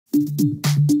What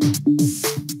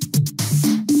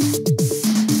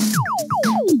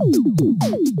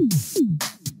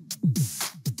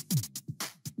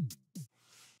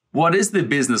is the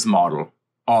business model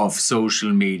of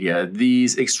social media?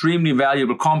 These extremely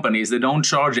valuable companies, they don't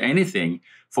charge anything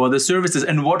for the services.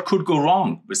 And what could go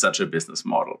wrong with such a business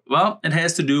model? Well, it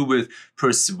has to do with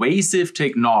persuasive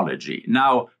technology.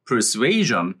 Now,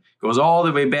 persuasion goes all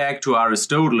the way back to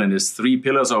Aristotle and his three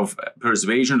pillars of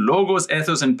persuasion: logos,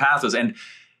 ethos, and pathos. And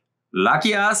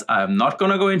lucky us, I'm not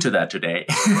going to go into that today.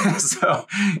 So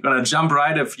I'm going to jump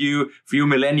right a few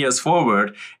millennia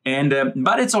forward. And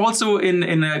but it's also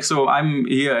so I'm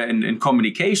here in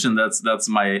communication. That's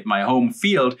my home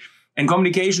field. And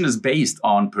communication is based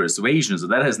on persuasion. So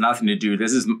that has nothing to do.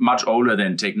 This is much older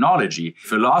than technology.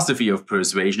 Philosophy of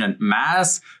persuasion and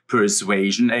mass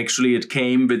persuasion, actually, it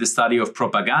came with the study of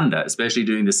propaganda, especially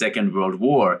during the Second World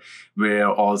War, where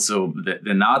also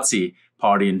the Nazi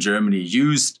party in Germany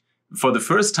used, for the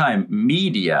first time,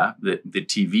 media, the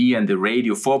TV and the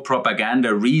radio, for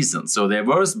propaganda reasons. So there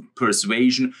was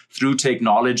persuasion through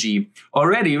technology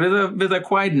already with a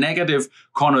quite negative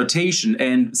connotation.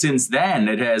 And since then,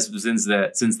 it has, since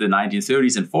the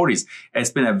 1930s and 40s, it's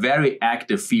been a very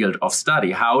active field of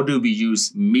study. How do we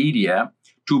use media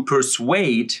to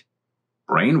persuade,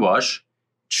 brainwash,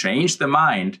 change the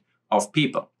mind of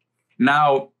people?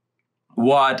 Now,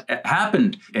 what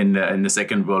happened in the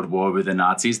Second World War with the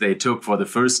Nazis, they took, for the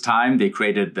first time, they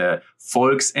created the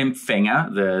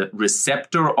Volksempfänger, the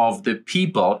receptor of the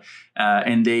people,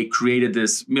 and they created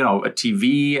this, a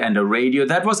TV and a radio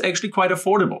that was actually quite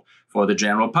affordable for the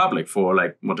general public. For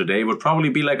like what today would probably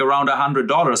be like around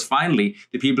 $100. Finally,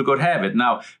 the people could have it.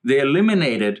 Now, they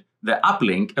eliminated the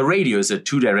uplink. A radio is a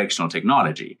two-directional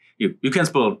technology. You can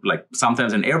spill, like,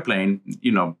 sometimes an airplane,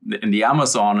 in the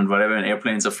Amazon and whatever, and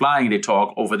airplanes are flying, they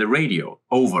talk over the radio,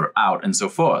 over, out, and so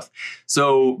forth.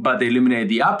 So, but they eliminated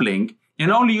the uplink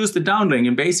and only used the downlink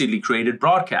and basically created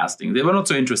broadcasting. They were not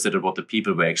so interested in what the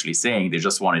people were actually saying. They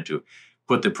just wanted to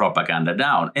put the propaganda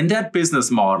down. And that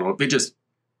business model,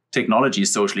 technology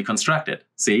is socially constructed.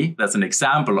 See, that's an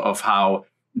example of how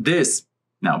this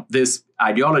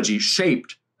ideology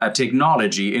shaped a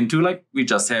technology into, like, we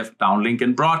just have downlink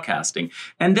and broadcasting.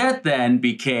 And that then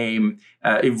became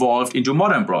evolved into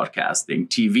modern broadcasting,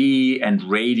 TV and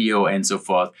radio and so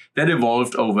forth. That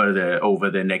evolved over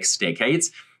the next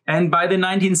decades. And by the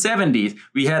 1970s,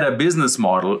 we had a business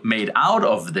model made out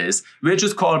of this, which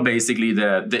is called basically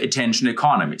the attention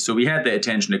economy. So we had the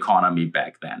attention economy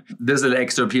back then. This little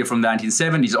excerpt here from the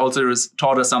 1970s also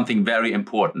taught us something very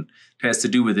important. It has to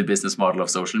do with the business model of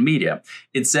social media.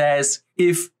 It says,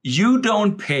 if you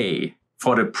don't pay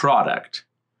for the product,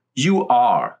 you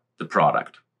are the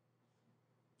product.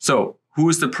 So who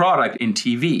is the product in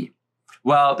TV?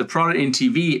 Well, the product in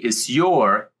TV is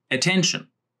your attention.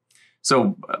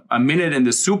 So a minute in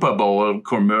the Super Bowl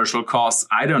commercial costs,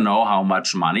 I don't know how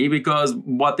much money, because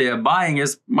what they're buying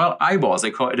is, well, eyeballs.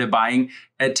 They're buying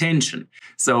attention.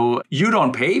 So you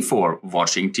don't pay for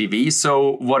watching TV.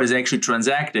 So what is actually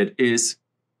transacted is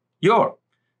your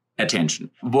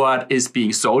attention. What is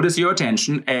being sold is your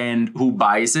attention, and who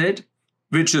buys it,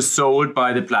 which is sold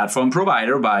by the platform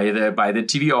provider, by the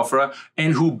TV offerer,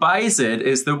 and who buys it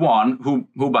is the one who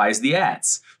buys the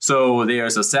ads. So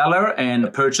there's a seller and a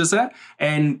purchaser,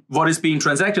 and what is being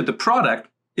transacted, the product,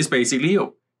 is basically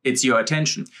you. It's your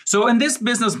attention. So in this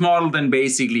business model then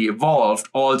basically evolved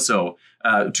also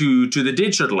to the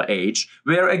digital age,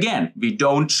 where again, we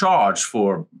don't charge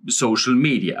for social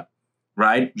media,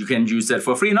 right? You can use that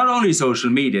for free. Not only social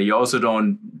media, you also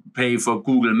don't pay for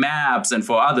Google Maps and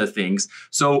for other things.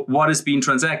 So what is being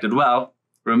transacted? Well,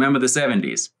 remember the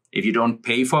 70s. If you don't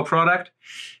pay for a product,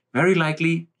 very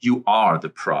likely you are the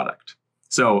product.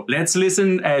 So let's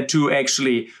listen to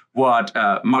actually what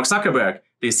Mark Zuckerberg,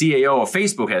 the CEO of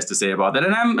Facebook, has to say about that.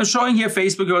 And I'm showing here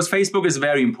Facebook because Facebook is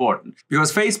very important.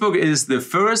 Because Facebook is the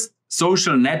first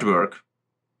social network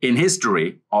in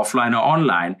history, offline or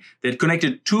online, that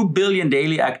connected 2 billion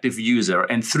daily active users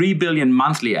and 3 billion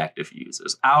monthly active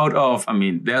users. Out of,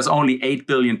 there's only 8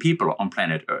 billion people on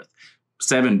planet Earth.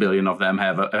 7 billion of them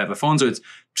have a phone. So it's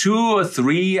 2 or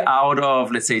 3 out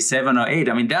of, let's say, 7 or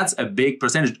 8. That's a big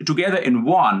percentage together in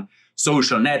one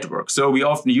social network. So we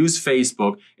often use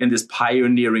Facebook in this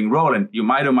pioneering role. And you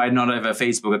might or might not have a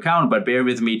Facebook account, but bear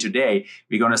with me today.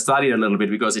 We're going to study it a little bit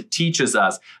because it teaches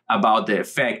us about the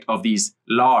effect of these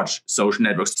large social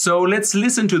networks. So let's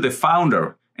listen to the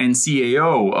founder and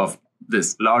CEO of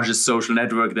this largest social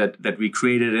network that we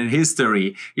created in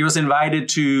history. He was invited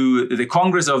to the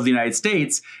Congress of the United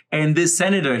States, and this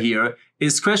senator here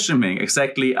is questioning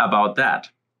exactly about that.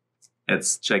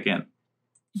 Let's check in.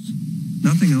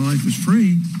 Nothing in life is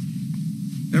free.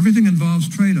 Everything involves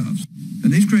trade-offs.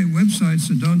 And these great websites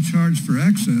that don't charge for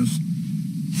access,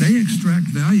 they extract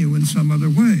value in some other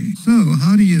way. So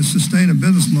how do you sustain a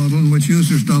business model in which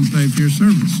users don't pay for your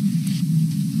service?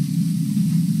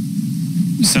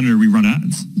 Senator, we run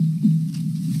ads.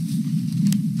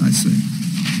 I see.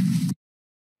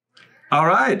 All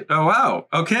right. Oh, wow.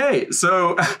 Okay.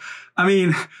 So, I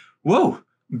mean, whoa.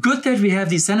 Good that we have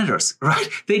these senators, right?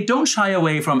 They don't shy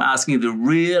away from asking the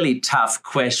really tough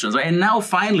questions. Right? And now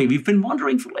finally, we've been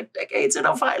wondering for like decades, and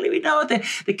now finally we know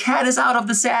the cat is out of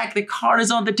the sack, the card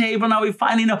is on the table. Now we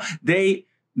finally know they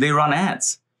run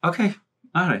ads. Okay.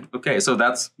 All right. Okay. So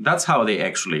that's how they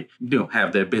actually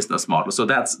have their business model. So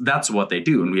that's what they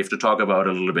do. And we have to talk about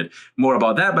a little bit more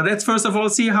about that. But let's first of all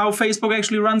see how Facebook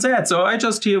actually runs ads. So I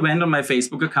just here went on my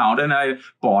Facebook account and I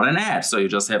bought an ad. So you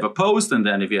just have a post. And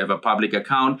then if you have a public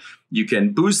account, you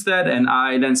can boost that. And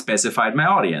I then specified my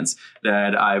audience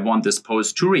that I want this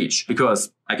post to reach,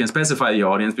 because I can specify the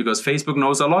audience because Facebook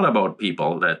knows a lot about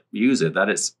people that use it. That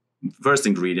is first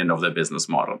ingredient of the business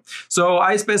model. So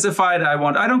I specified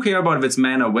I don't care about if it's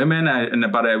men or women,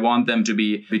 but I want them to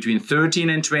be between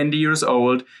 13 and 20 years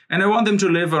old. And I want them to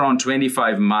live around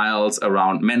 25 miles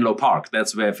around Menlo Park.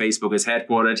 That's where Facebook is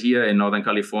headquartered here in Northern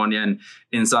California and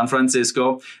in San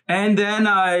Francisco. And then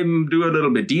I do a little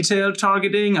bit detailed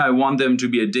targeting. I want them to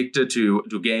be addicted to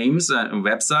games and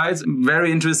websites,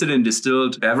 very interested in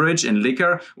distilled beverage and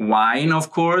liquor, wine, of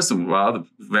course. Well,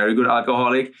 very good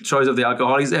alcoholic choice of the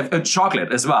alcoholics.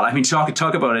 Chocolate as well. I mean,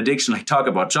 talk about addiction, like talk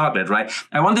about chocolate, right?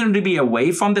 I want them to be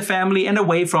away from the family and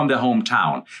away from the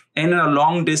hometown and in a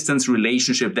long distance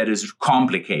relationship that is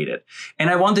complicated. And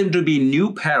I want them to be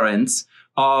new parents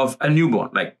of a newborn,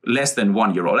 like less than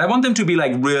 1 year old. I want them to be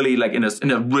like really like in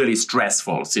a really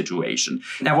stressful situation.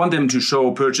 I want them to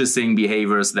show purchasing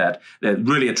behaviors that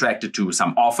really attracted to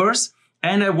some offers.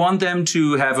 And I want them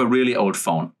to have a really old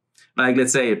phone. Like,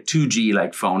 let's say a 2G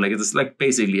like phone, like it's like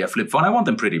basically a flip phone. I want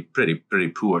them pretty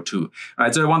poor too. All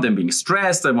right. So I want them being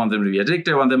stressed. I want them to be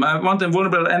addicted. I want them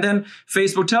vulnerable. And then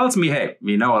Facebook tells me, hey,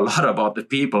 we know a lot about the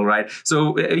people, right?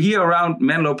 So here around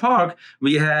Menlo Park,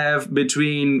 we have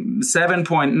between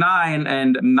 7.9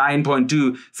 and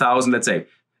 9.2 thousand, let's say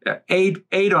 8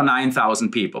 or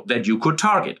 9,000 people that you could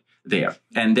target there.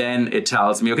 And then it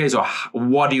tells me, okay, so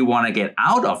what do you want to get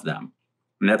out of them?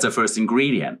 And that's the first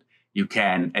ingredient. You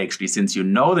can actually, since you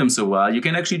know them so well, you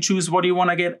can actually choose what you want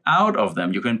to get out of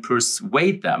them. You can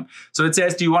persuade them. So it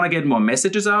says, do you want to get more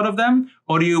messages out of them?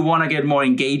 Or do you want to get more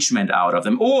engagement out of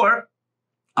them? Or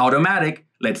automatic,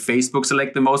 let Facebook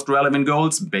select the most relevant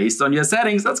goals based on your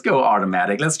settings. Let's go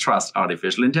automatic. Let's trust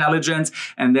artificial intelligence.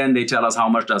 And then they tell us how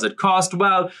much does it cost?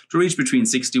 Well, to reach between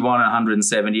 61 and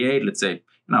 178, let's say,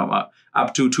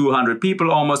 up to 200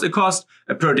 people almost, it costs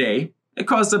per day. It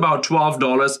costs about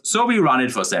 $12. So we run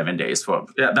it for 7 days.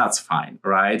 That's fine,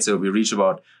 right? So we reach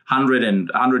about 100 and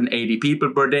 180 people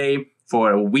per day for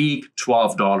a week,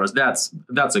 $12.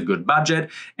 That's a good budget.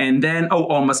 And then,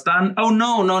 almost done. Oh,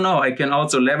 no. I can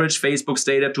also leverage Facebook's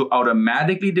data to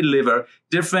automatically deliver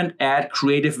different ad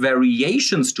creative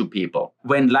variations to people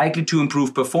when likely to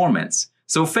improve performance.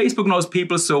 So Facebook knows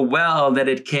people so well that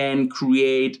it can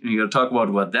create, and you'll talk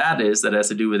about what that is, that has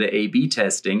to do with the A/B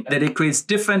testing, that it creates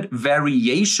different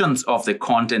variations of the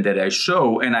content that I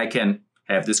show, and I can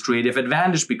have this creative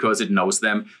advantage because it knows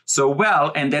them so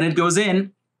well, and then it goes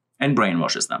in and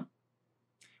brainwashes them.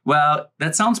 Well,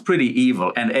 that sounds pretty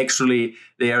evil, and actually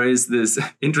there is this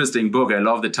interesting book, I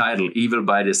love the title, Evil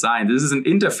by Design. This is an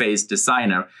interface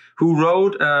designer who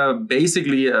wrote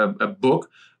basically a book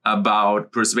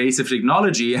about persuasive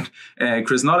technology.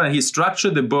 Chris Nolan, he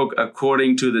structured the book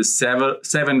according to the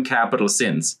seven capital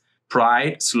sins: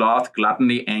 pride, sloth,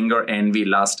 gluttony, anger, envy,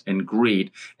 lust, and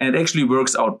greed. And it actually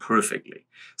works out perfectly.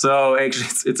 So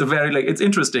actually, it's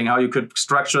interesting how you could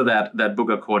structure that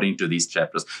book according to these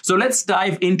chapters. So let's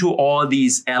dive into all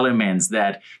these elements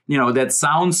that, that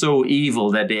sound so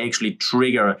evil that they actually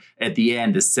trigger at the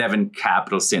end the 7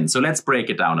 capital sins. So let's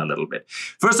break it down a little bit.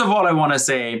 First of all, I want to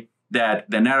say that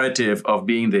the narrative of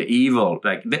being the evil,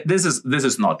 like this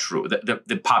is not true.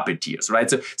 The puppeteers, right?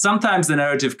 So sometimes the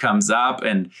narrative comes up,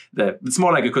 and it's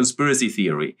more like a conspiracy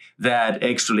theory that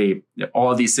actually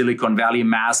all these Silicon Valley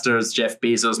masters, Jeff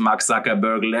Bezos, Mark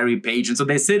Zuckerberg, Larry Page, and so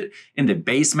they sit in the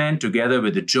basement together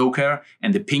with the Joker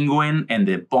and the Penguin and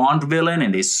the Bond villain,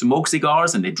 and they smoke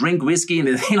cigars and they drink whiskey, and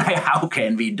they think like, how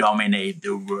can we dominate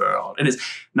the world? And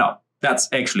that's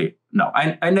actually, no,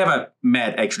 I never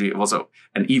met actually also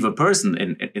an evil person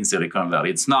in Silicon Valley.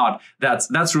 It's not,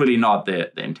 that's really not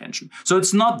the intention. So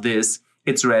it's not this,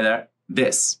 it's rather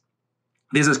this.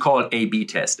 This is called A/B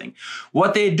testing.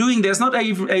 What they're doing, there's not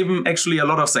even actually a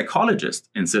lot of psychologists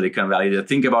in Silicon Valley that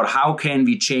think about how can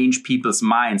we change people's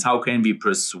minds? How can we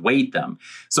persuade them?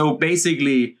 So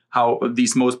basically how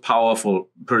these most powerful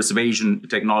persuasion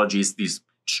technologies, these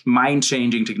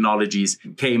mind-changing technologies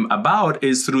came about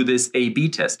is through this A/B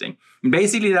testing. And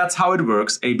basically, that's how it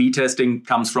works. A/B testing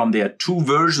comes from there are two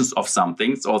versions of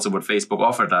something. It's also what Facebook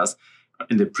offered us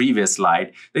in the previous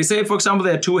slide. They say, for example,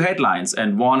 there are two headlines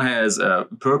and one has a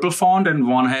purple font and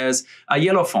one has a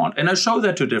yellow font. And I show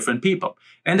that to different people.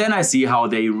 And then I see how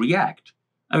they react.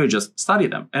 I will just study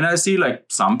them. And I see like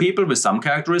some people with some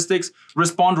characteristics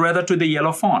respond rather to the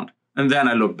yellow font. And then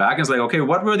I look back and it's like, okay,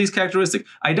 what were these characteristics?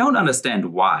 I don't understand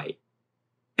why.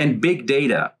 And big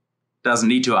data doesn't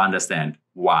need to understand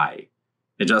why.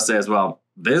 It just says, well,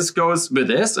 this goes with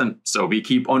this. And so we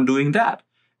keep on doing that.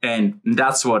 And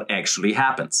that's what actually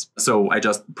happens. So I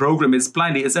just program it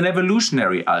blindly. It's an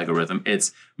evolutionary algorithm.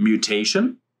 It's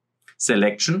mutation,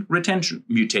 selection, retention.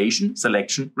 Mutation,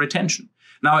 selection, retention.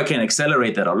 Now I can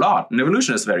accelerate that a lot. And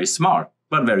evolution is very smart,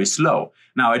 but very slow.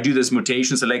 Now I do this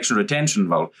mutation, selection, retention.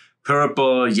 Well,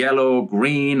 purple, yellow,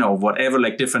 green, or whatever,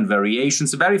 like different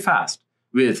variations, very fast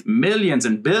with millions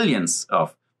and billions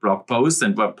of blog posts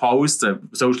and posts,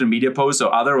 social media posts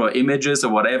or other or images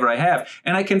or whatever I have.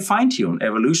 And I can fine tune.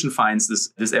 Evolution finds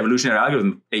this evolutionary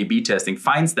algorithm, A/B testing,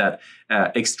 finds that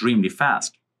extremely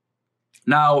fast.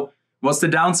 Now, what's the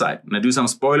downside? And I do some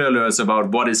spoiler alerts about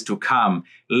what is to come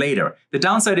later. The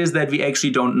downside is that we actually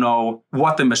don't know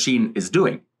what the machine is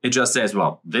doing. It just says,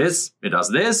 well, it does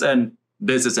this, and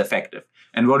this is effective.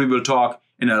 And what we will talk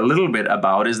in a little bit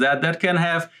about is that can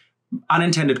have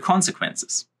unintended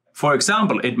consequences. For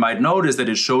example, it might notice that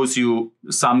it shows you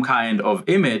some kind of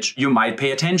image, you might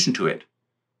pay attention to it.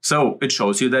 So it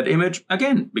shows you that image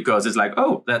again, because it's like,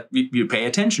 oh, that you pay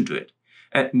attention to it.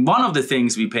 And one of the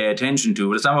things we pay attention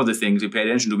to, some of the things we pay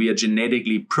attention to, we are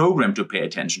genetically programmed to pay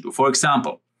attention to. For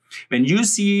example, when you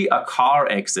see a car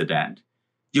accident,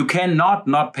 you cannot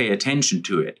not pay attention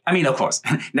to it. I mean, of course,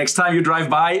 next time you drive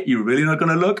by, you're really not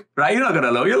going to look, right? You're not going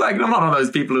to look. You're like one of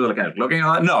those people who are like looking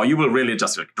at it. No, you will really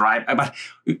just drive. But,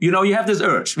 you have this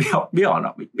urge. We all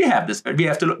know. We have this urge. We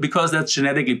have to look because that's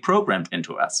genetically programmed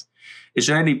into us. It's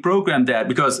genetically programmed that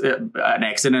because an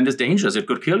accident is dangerous. It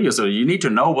could kill you. So you need to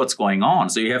know what's going on.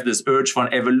 So you have this urge for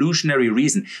an evolutionary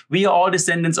reason. We are all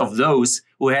descendants of those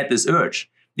who had this urge.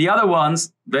 The other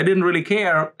ones, they didn't really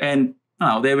care. And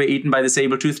they were eaten by the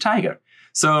saber-toothed tiger.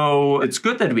 So it's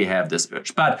good that we have this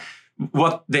urge. But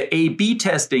what the A/B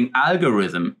testing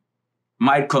algorithm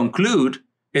might conclude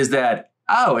is that,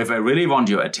 if I really want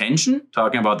your attention,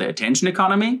 talking about the attention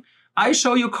economy, I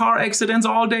show you car accidents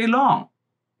all day long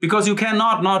because you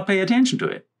cannot not pay attention to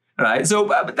it. Right? So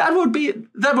that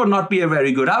would not be a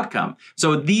very good outcome.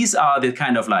 So these are the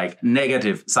kind of like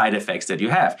negative side effects that you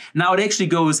have. Now it actually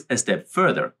goes a step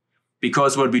further.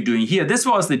 Because what we're doing here, this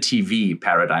was the TV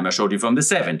paradigm I showed you from the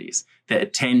 70s. The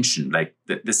attention, like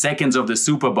the seconds of the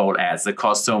Super Bowl ads that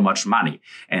cost so much money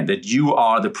and that you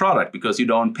are the product because you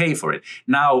don't pay for it.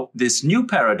 Now, this new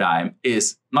paradigm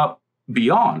is not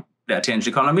beyond the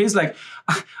attention economy. It's like,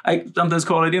 I sometimes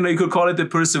call it, you could call it the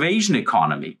persuasion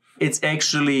economy. It's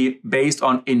actually based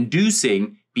on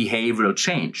inducing behavioral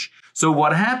change. So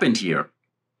what happened here?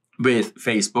 With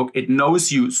Facebook, it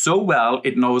knows you so well,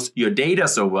 it knows your data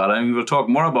so well, and we will talk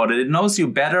more about it. It knows you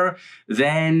better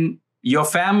than your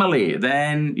family,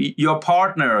 than your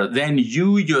partner, than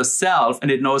you yourself,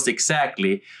 and it knows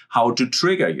exactly how to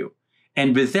trigger you.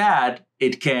 And with that,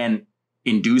 it can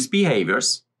induce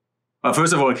behaviors. Well,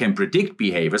 first of all, it can predict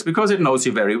behaviors because it knows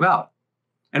you very well.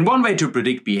 And one way to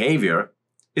predict behavior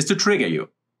is to trigger you.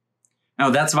 Now,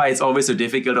 that's why it's always so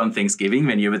difficult on Thanksgiving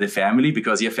when you're with the family,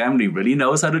 because your family really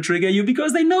knows how to trigger you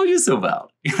because they know you so well.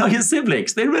 Your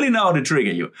siblings, they really know how to trigger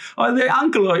you. Or their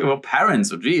uncle or your parents,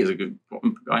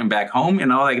 going back home,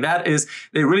 like that is,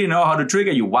 they really know how to trigger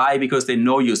you. Why? Because they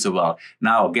know you so well.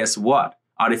 Now, guess what?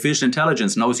 Artificial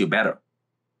intelligence knows you better.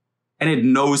 And it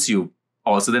knows you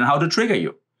also then how to trigger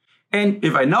you. And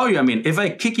if I know you, if I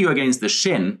kick you against the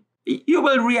shin, you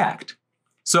will react.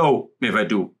 So if I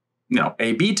do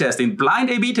A/B testing, blind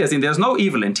A/B testing, there's no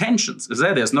evil intentions.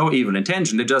 There's no evil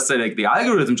intention. They just say, like, the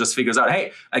algorithm just figures out,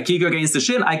 hey, I kick you against the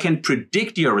shin, I can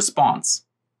predict your response.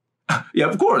 Yeah,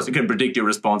 of course, you can predict your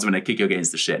response when I kick you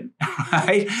against the shin,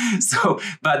 right? So,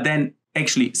 but then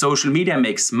actually social media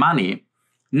makes money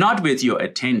not with your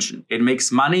attention. It makes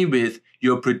money with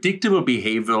your predictable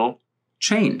behavioral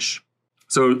change.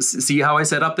 So see how I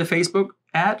set up the Facebook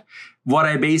ad? What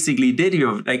I basically did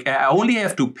here, like, I only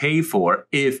have to pay for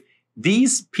if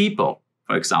these people,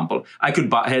 for example, I could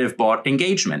have bought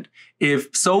engagement.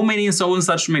 If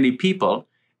such many people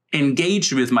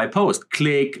engage with my post,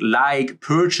 click, like,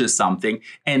 purchase something,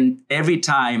 and every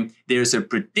time there's a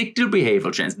predictable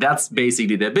behavioral change, that's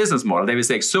basically their business model. They will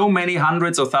say so many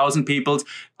hundreds of thousand people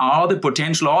are the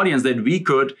potential audience that we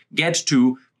could get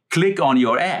to click on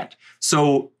your ad.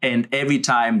 So, and every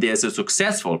time there's a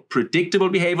successful, predictable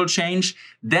behavioral change,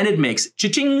 then it makes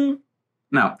cha-ching.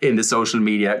 Now, in the social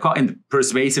media, in the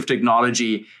persuasive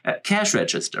technology cash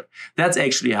register, that's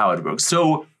actually how it works.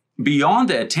 So beyond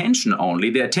the attention only,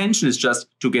 the attention is just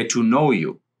to get to know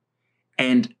you.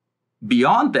 And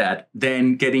beyond that,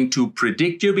 then getting to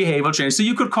predict your behavioral change. So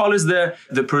you could call it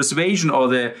the persuasion or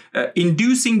the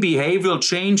inducing behavioral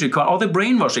change or the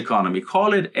brainwash economy.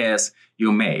 Call it as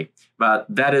you may. But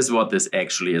that is what this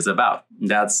actually is about.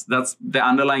 That's the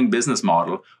underlying business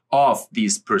model of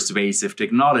these persuasive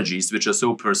technologies, which are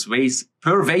so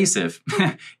pervasive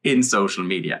in social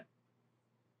media.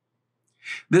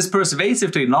 This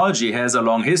persuasive technology has a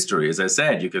long history. As I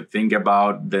said, you could think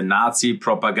about the Nazi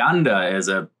propaganda as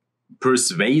a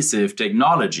persuasive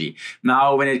technology.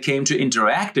 Now, when it came to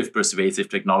interactive persuasive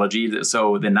technology,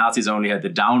 so the Nazis only had the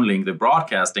downlink, the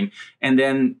broadcasting, and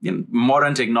then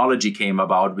modern technology came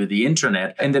about with the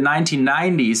internet. In the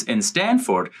 1990s in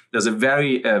Stanford, there's a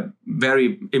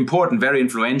very important, very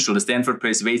influential, the Stanford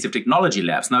Persuasive Technology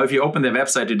Labs. Now, if you open their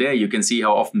website today, you can see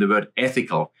how often the word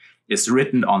ethical is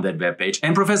written on that webpage.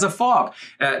 And Professor Fogg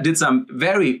did some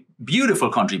very beautiful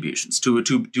contributions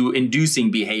to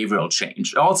inducing behavioral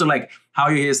change. Also, like how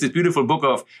he has this beautiful book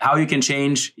of how you can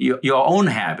change your own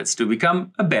habits to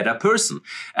become a better person.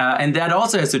 And that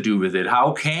also has to do with it.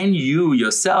 How can you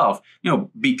yourself,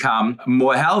 become a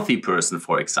more healthy person,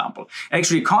 for example?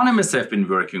 Actually, economists have been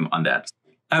working on that.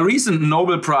 A recent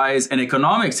Nobel Prize in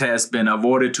economics has been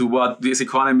awarded to what these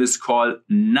economists call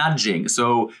nudging.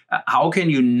 So how can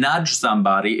you nudge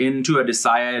somebody into a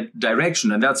desired direction?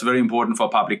 And that's very important for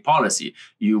public policy.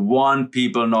 You want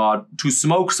people not to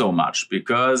smoke so much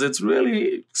because it's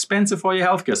really expensive for your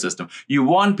healthcare system. You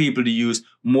want people to use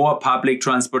more public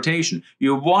transportation.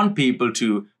 You want people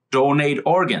to donate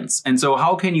organs. And so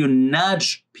how can you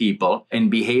nudge people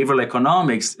in behavioral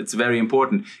economics? It's very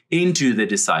important into the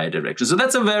desired direction. So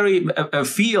that's a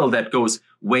field that goes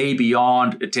way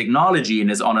beyond technology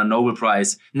and is on a Nobel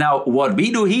Prize. Now, what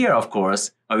we do here, of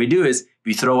course, what we do is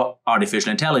we throw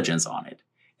artificial intelligence on it.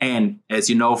 And as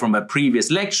you know from a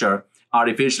previous lecture,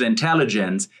 artificial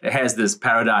intelligence has this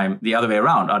paradigm the other way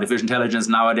around. Artificial intelligence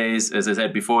nowadays, as I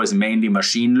said before, is mainly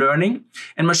machine learning.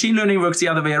 And machine learning works the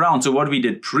other way around. So what we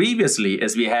did previously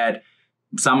is we had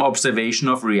some observation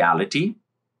of reality,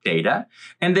 data,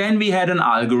 and then we had an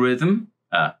algorithm,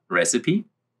 recipe.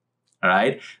 All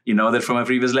right. You know that from a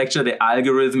previous lecture, the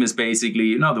algorithm is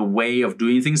basically, the way of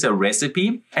doing things, a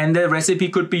recipe. And the recipe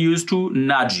could be used to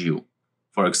nudge you,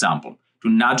 for example, to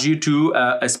nudge you to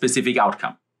a specific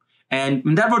outcome.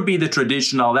 And that would be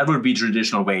traditional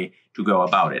way to go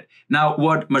about it. Now,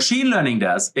 what machine learning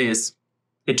does is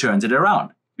it turns it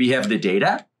around. We have the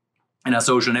data. In a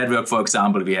social network, for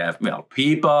example, we have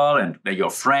people and your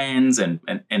friends and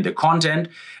the content.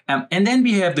 And then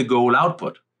we have the goal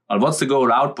output. Well, what's the goal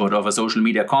output of a social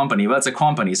media company? Well, it's a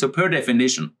company. So per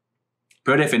definition,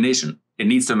 it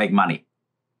needs to make money,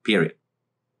 period.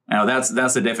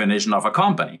 That's the definition of a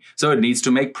company. So it needs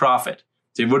to make profit.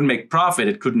 So it wouldn't make profit.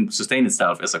 It couldn't sustain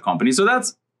itself as a company. So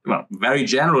that's, very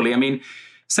generally,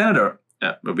 Senator,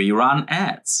 we run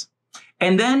ads.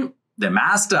 And then the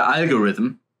master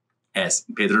algorithm, as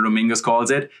Pedro Dominguez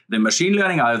calls it, the machine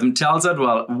learning algorithm tells us,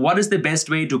 what is the best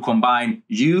way to combine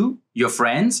you, your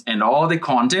friends, and all the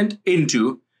content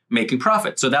into making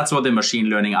profit? So that's what the machine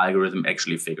learning algorithm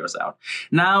actually figures out.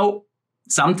 Now,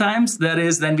 sometimes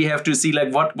then we have to see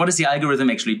what is the algorithm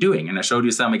actually doing? And I showed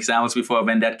you some examples before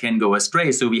when that can go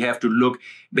astray. So we have to look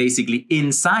basically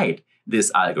inside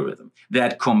this algorithm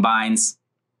that combines,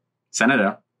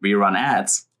 Senator, we run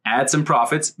ads and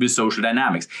profits with social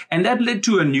dynamics. And that led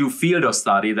to a new field of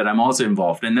study that I'm also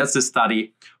involved in. That's the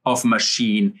study of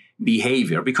machine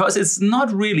behavior, because it's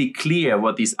not really clear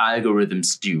what these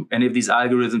algorithms do. And if these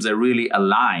algorithms are really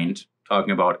aligned,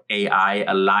 talking about AI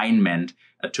alignment,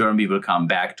 a term we will come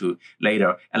back to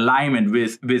later, alignment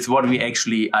with what we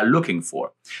actually are looking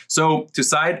for. So to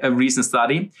cite a recent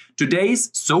study,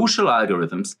 today's social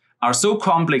algorithms are so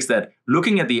complex that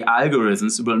looking at the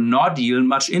algorithms will not yield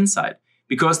much insight,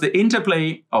 because the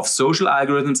interplay of social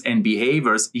algorithms and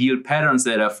behaviors yield patterns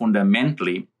that are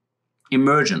fundamentally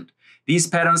emergent. These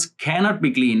patterns cannot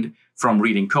be gleaned from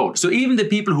reading code. So even the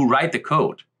people who write the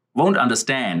code won't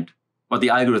understand what the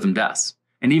algorithm does.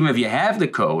 And even if you have the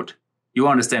code, you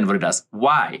understand what it does.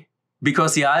 Why?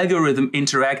 because the algorithm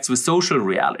interacts with social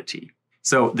reality.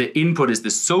 So the input is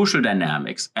the social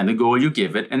dynamics and the goal you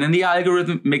give it, and then the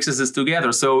algorithm mixes this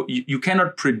together. So you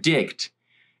cannot predict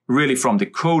really from the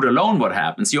code alone what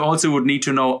happens. You also would need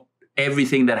to know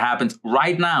everything that happens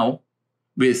right now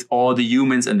with all the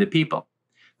humans and the people.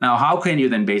 Now, how can you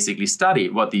then basically study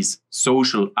what these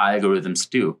social algorithms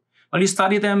do? Well, you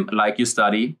study them like you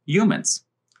study humans.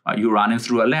 You run them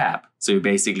through a lab. So you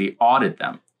basically audit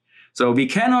them. So we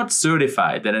cannot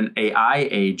certify that an AI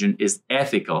agent is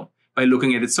ethical by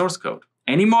looking at its source code,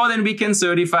 any more than we can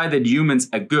certify that humans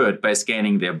are good by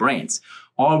scanning their brains.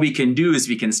 All we can do is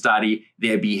we can study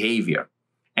their behavior.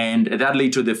 And that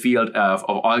leads to the field of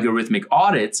algorithmic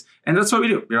audits. And that's what we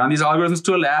do. We run these algorithms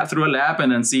through a lab,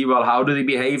 and then see, well, how do they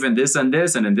behave in this, and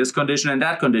in this condition and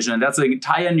that condition. And that's an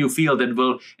entire new field that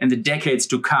will, in the decades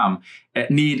to come,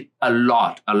 need a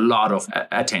lot of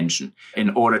attention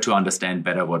in order to understand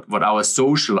better what our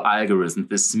social algorithms,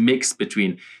 this mix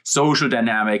between social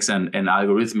dynamics and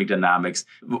algorithmic dynamics,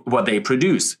 what they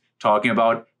produce. Talking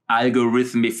about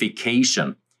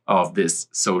algorithmification of this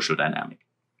social dynamic.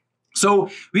 So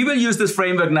we will use this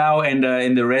framework now, and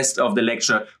in the rest of the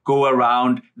lecture, go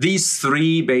around these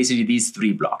three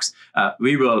blocks.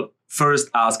 We will first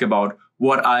ask about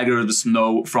what algorithms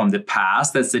know from the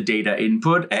past. That's the data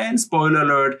input. And spoiler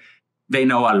alert, they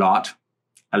know a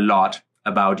lot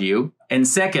about you. And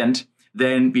second,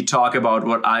 then we talk about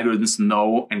what algorithms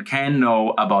know and can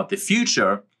know about the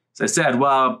future. As I said,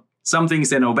 well, some things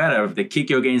they know better. If they kick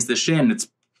you against the shin, it's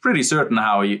pretty certain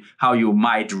how you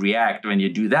might react when you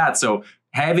do that. So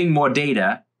having more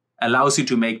data allows you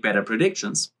to make better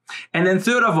predictions. And then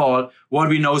third of all, what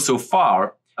we know so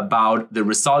far about the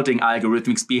resulting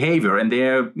algorithmic behavior. And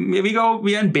there we are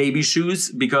in baby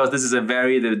shoes, because this is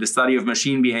the study of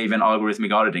machine behavior and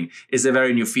algorithmic auditing is a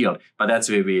very new field, but that's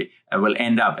where we will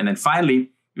end up. And then finally,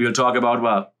 we will talk about,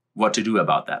 well, what to do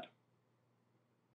about that.